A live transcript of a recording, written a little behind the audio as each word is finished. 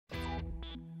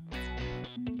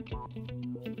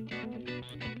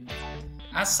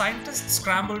As scientists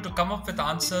scramble to come up with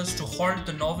answers to halt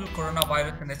the novel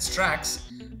coronavirus in its tracks,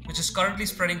 which is currently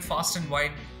spreading fast and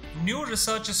wide, new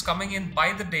research is coming in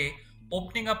by the day,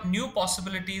 opening up new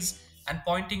possibilities and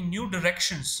pointing new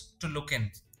directions to look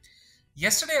in.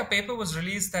 Yesterday, a paper was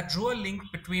released that drew a link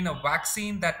between a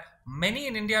vaccine that many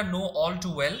in India know all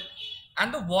too well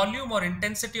and the volume or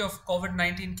intensity of COVID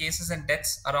 19 cases and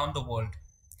deaths around the world.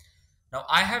 Now,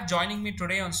 I have joining me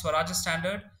today on Swarajya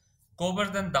Standard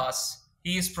Gobardhan Das.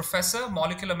 He is Professor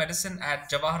Molecular Medicine at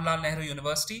Jawaharlal Nehru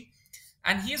University,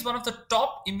 and he is one of the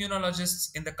top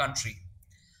immunologists in the country.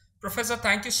 Professor,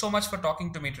 thank you so much for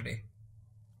talking to me today.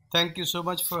 Thank you so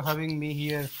much for having me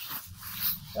here.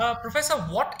 Professor,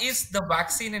 what is the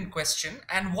vaccine in question,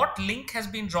 and what link has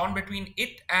been drawn between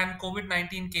it and COVID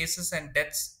 19 cases and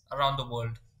deaths around the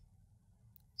world?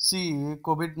 See,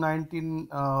 COVID-19,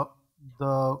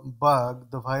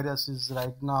 the virus is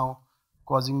right now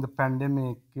causing the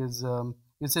pandemic. It's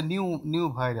a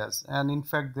new virus, and in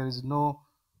fact, there is no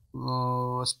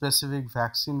specific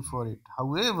vaccine for it.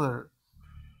 However,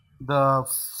 the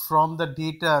from the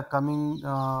data coming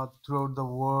throughout the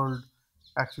world,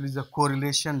 actually, the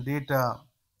correlation data.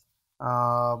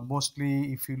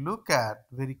 Mostly, if you look at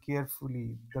very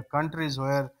carefully, the countries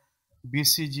where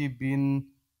BCG been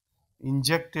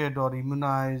injected or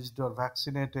immunized or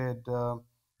vaccinated,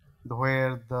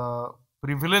 where the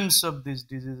prevalence of this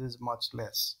disease is much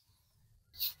less.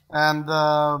 And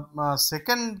the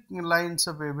second lines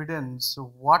of evidence,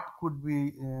 what could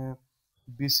be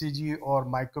BCG or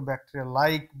mycobacteria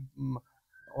like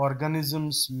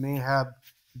organisms may have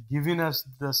given us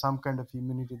some kind of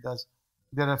immunity. Thus,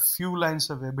 there are few lines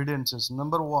of evidences.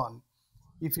 Number one,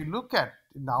 if you look at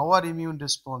in our immune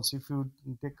response, if you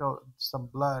take out some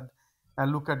blood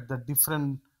and look at the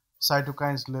different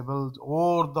cytokines levels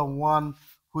or the one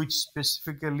which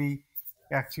specifically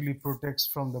actually protects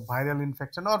from the viral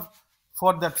infection or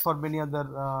for that for many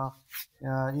other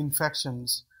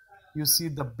infections, you see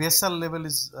the basal level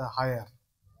is higher.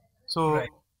 Right,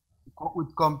 So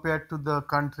with compared to the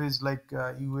countries like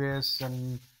US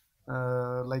and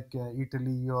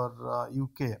Italy or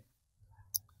UK,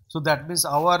 so that means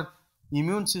our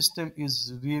immune system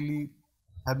is really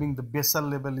having the basal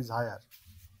level is higher.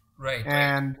 right,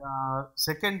 And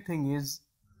second thing is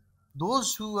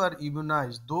those who are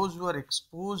immunized, those who are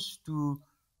exposed to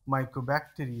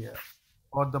mycobacteria,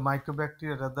 or the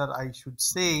mycobacteria, rather, I should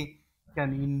say,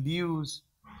 can induce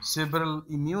several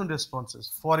immune responses.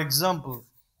 For example,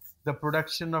 the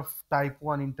production of type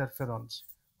 1 interferons,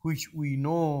 which we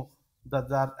know that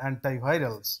they are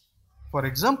antivirals. For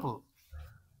example,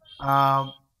 uh,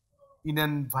 in a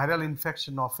viral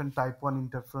infection, often type 1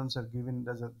 interferons are given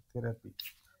as a therapy.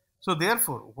 So,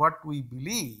 therefore, what we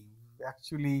believe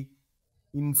actually,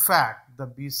 in fact, the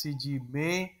BCG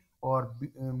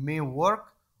may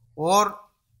work, or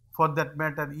for that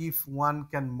matter, if one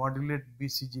can modulate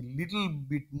BCG little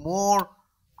bit more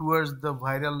towards the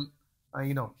viral,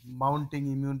 mounting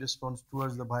immune response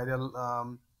towards the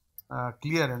viral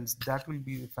clearance, that will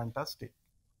be fantastic.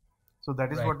 So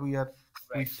that is right, what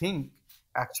we think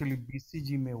actually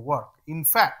BCG may work. In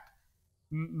fact,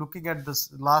 looking at this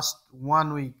last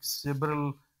 1 week,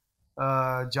 several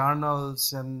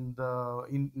journals and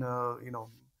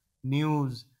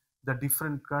news, the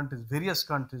different countries, various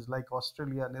countries like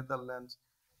Australia, Netherlands,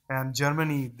 and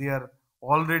Germany, they are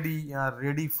already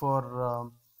ready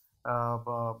for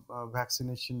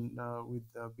vaccination with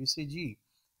BCG.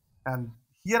 And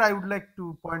here I would like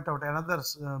to point out another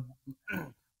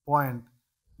point.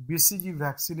 BCG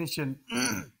vaccination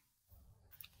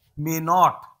may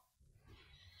not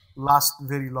last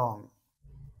very long.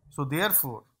 So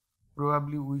therefore,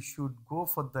 probably we should go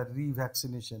for the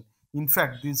revaccination. In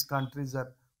fact, these countries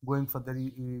are going for the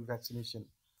revaccination.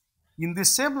 In the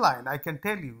same line, I can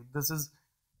tell you this is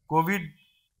COVID.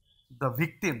 The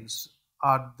victims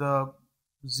are the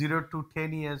 0 to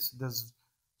 10 years. There's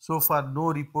so far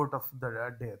no report of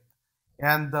the death,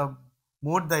 and the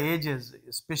more the ages,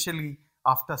 especially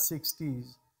after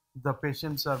 60s, the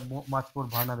patients are much more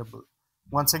vulnerable.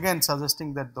 Once again,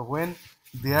 suggesting that when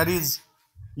there is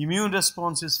immune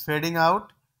response is fading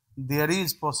out, there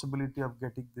is possibility of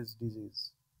getting this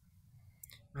disease.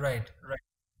 right,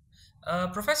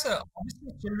 right. Professor,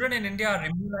 obviously, children in India are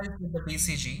immunized with the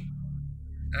BCG,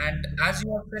 and as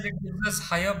you have said, it gives us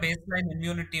higher baseline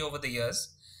immunity over the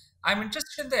years. I'm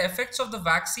interested in the effects of the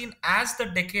vaccine as the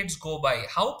decades go by.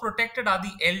 How protected are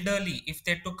the elderly if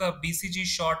they took a BCG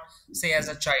shot, say, as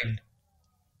a child?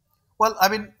 Well, I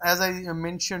mean, as I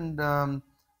mentioned,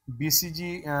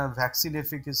 BCG vaccine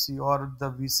efficacy or the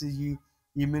BCG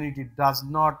immunity does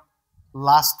not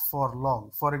last for long.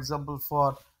 For example,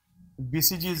 for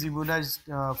BCG is immunized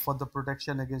for the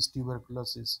protection against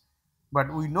tuberculosis,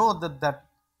 but we know that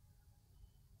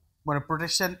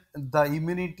protection, the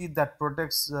immunity that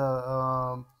protects against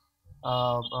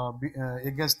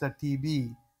the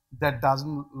TB, that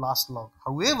doesn't last long.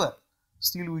 However,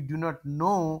 still we do not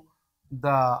know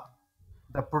the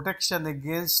the protection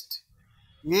against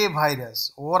a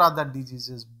virus or other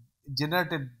diseases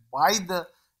generated by the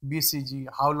BCG,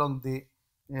 how long they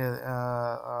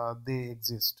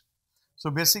exist. So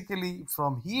basically,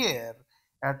 from here,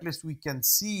 at least we can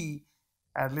see,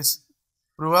 at least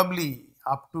probably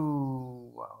up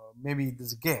to maybe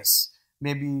this guess,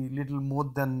 maybe little more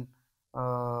than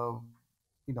uh,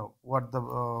 what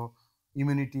the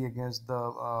immunity against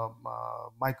the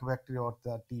mycobacteria or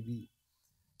the TB.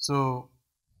 So,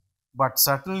 but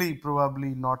certainly probably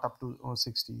not up to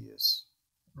 60 years.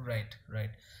 Right, right.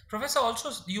 Professor,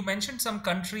 also you mentioned some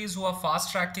countries who are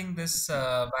fast tracking this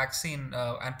vaccine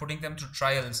and putting them to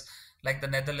trials, like the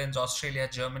Netherlands, Australia,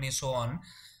 Germany, so on.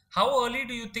 How early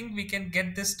do you think we can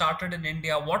get this started in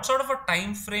India? What sort of a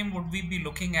time frame would we be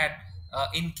looking at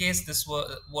in case this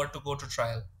were to go to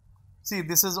trial? See,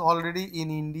 this is already in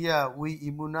India. We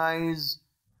immunize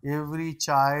every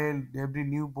child, every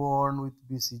newborn with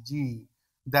BCG.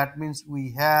 That means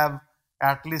we have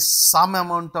at least some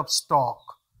amount of stock.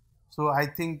 So I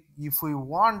think if we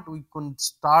want, we can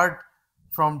start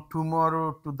from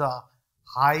tomorrow to the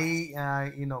high,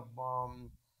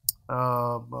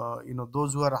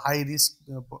 those who are high risk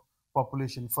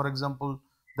population. For example,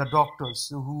 the doctors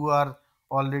who are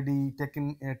already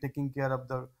taking care of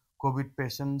the COVID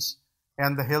patients,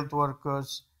 and the health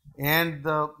workers, and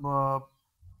the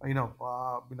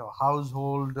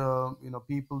household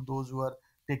people, those who are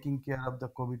taking care of the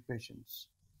COVID patients.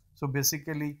 So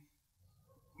basically,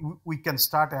 we can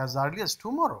start as early as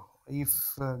tomorrow if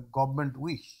government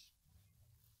wish.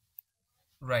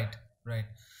 Right, right.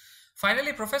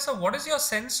 Finally, Professor, what is your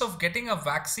sense of getting a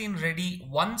vaccine ready,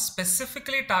 one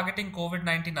specifically targeting COVID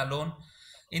 19 alone,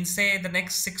 in say the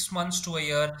next 6 months to a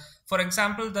year? For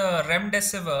example, the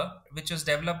remdesivir, which was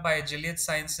developed by Gilead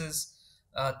Sciences,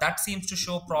 that seems to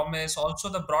show promise. Also,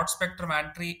 the broad spectrum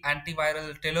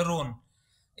antiviral Teleron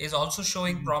is also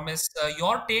showing Mhm. promise.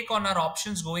 Your take on our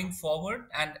options going forward,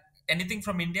 and anything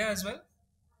from India as well?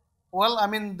 Well, I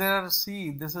mean,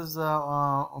 see, this is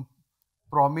a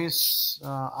promise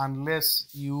unless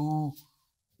you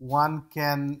one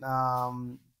can uh,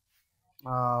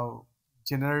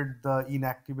 generate the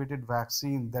inactivated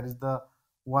vaccine. That is the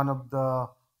one of the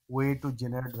way to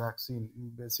generate vaccine,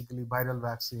 basically viral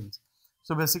vaccines.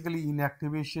 So basically,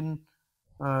 inactivation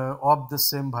of the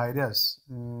same virus.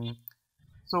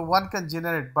 So one can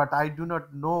generate, but I do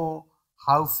not know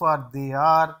how far they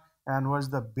are and what's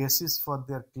the basis for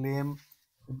their claim,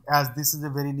 as this is a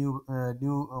very new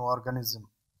organism.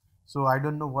 So I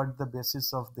don't know what the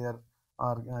basis of their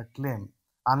claim.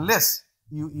 Unless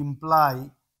you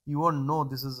imply, you won't know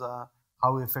this is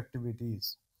how effective it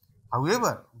is.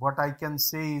 However, what I can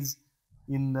say is,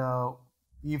 in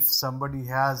if somebody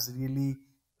has really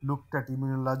looked at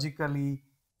immunologically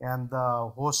and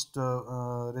the host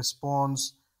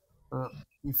response, uh,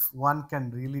 if one can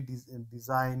really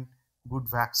design good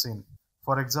vaccine.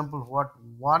 For example, what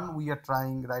one we are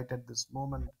trying right at this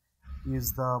moment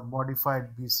is the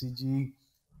modified BCG,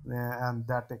 and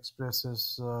that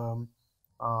expresses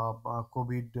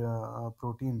COVID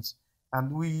proteins.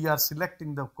 And we are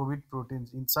selecting the COVID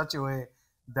proteins in such a way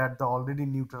that the already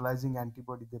neutralizing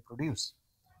antibody they produce.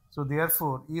 So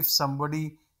therefore, if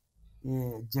somebody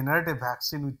generate a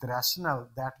vaccine with rationale,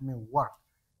 that may work.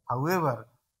 However,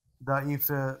 the if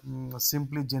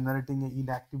simply generating an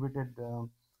inactivated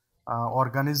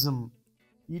organism,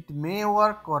 it may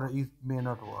work or it may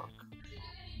not work.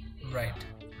 Right,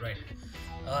 right.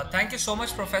 Thank you so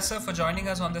much, Professor, for joining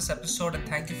us on this episode, and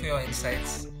thank you for your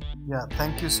insights. Yeah,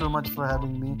 thank you so much for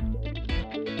having me.